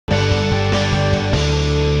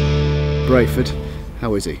Brayford.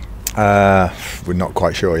 How is he? We're not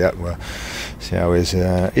quite sure yet. We'll see how he's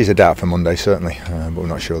a doubt for Monday certainly, but we're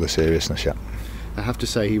not sure the seriousness yet. I have to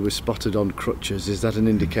say he was spotted on crutches. Is that an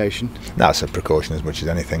indication? That's a precaution as much as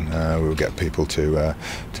anything. We'll get people to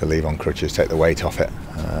leave on crutches, take the weight off it,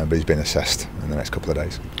 but he's been assessed in the next couple of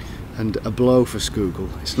days. And a blow for Scouggle.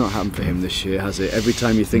 It's not happened for him this year, has it? Every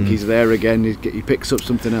time you think he's there again, he picks up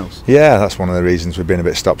something else. Yeah, that's one of the reasons we've been a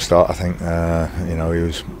bit stop-start. I think you know,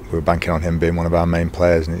 we were banking on him being one of our main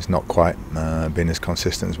players, and it's not quite been as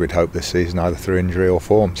consistent as we'd hoped this season, either through injury or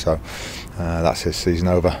form. So that's his season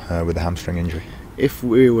over with the hamstring injury. If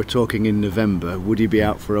we were talking in November, would he be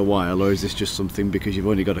out for a while, or is this just something because you've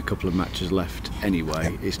only got a couple of matches left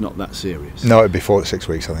anyway? It's not that serious. No, it'd be 4 to 6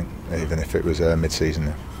 weeks, I think, even if it was mid-season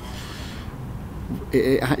now.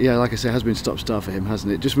 Yeah, like I say, it has been stop-start for him,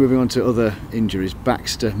 hasn't it? Just moving on to other injuries.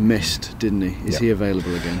 Baxter missed, didn't he? Is he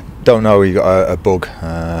available again? Don't know. He got a bug,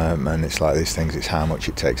 and it's like these things. It's how much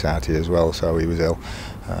it takes out of you as well. So he was ill.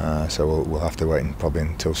 So we'll have to wait probably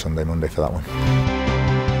until Sunday, Monday for that one.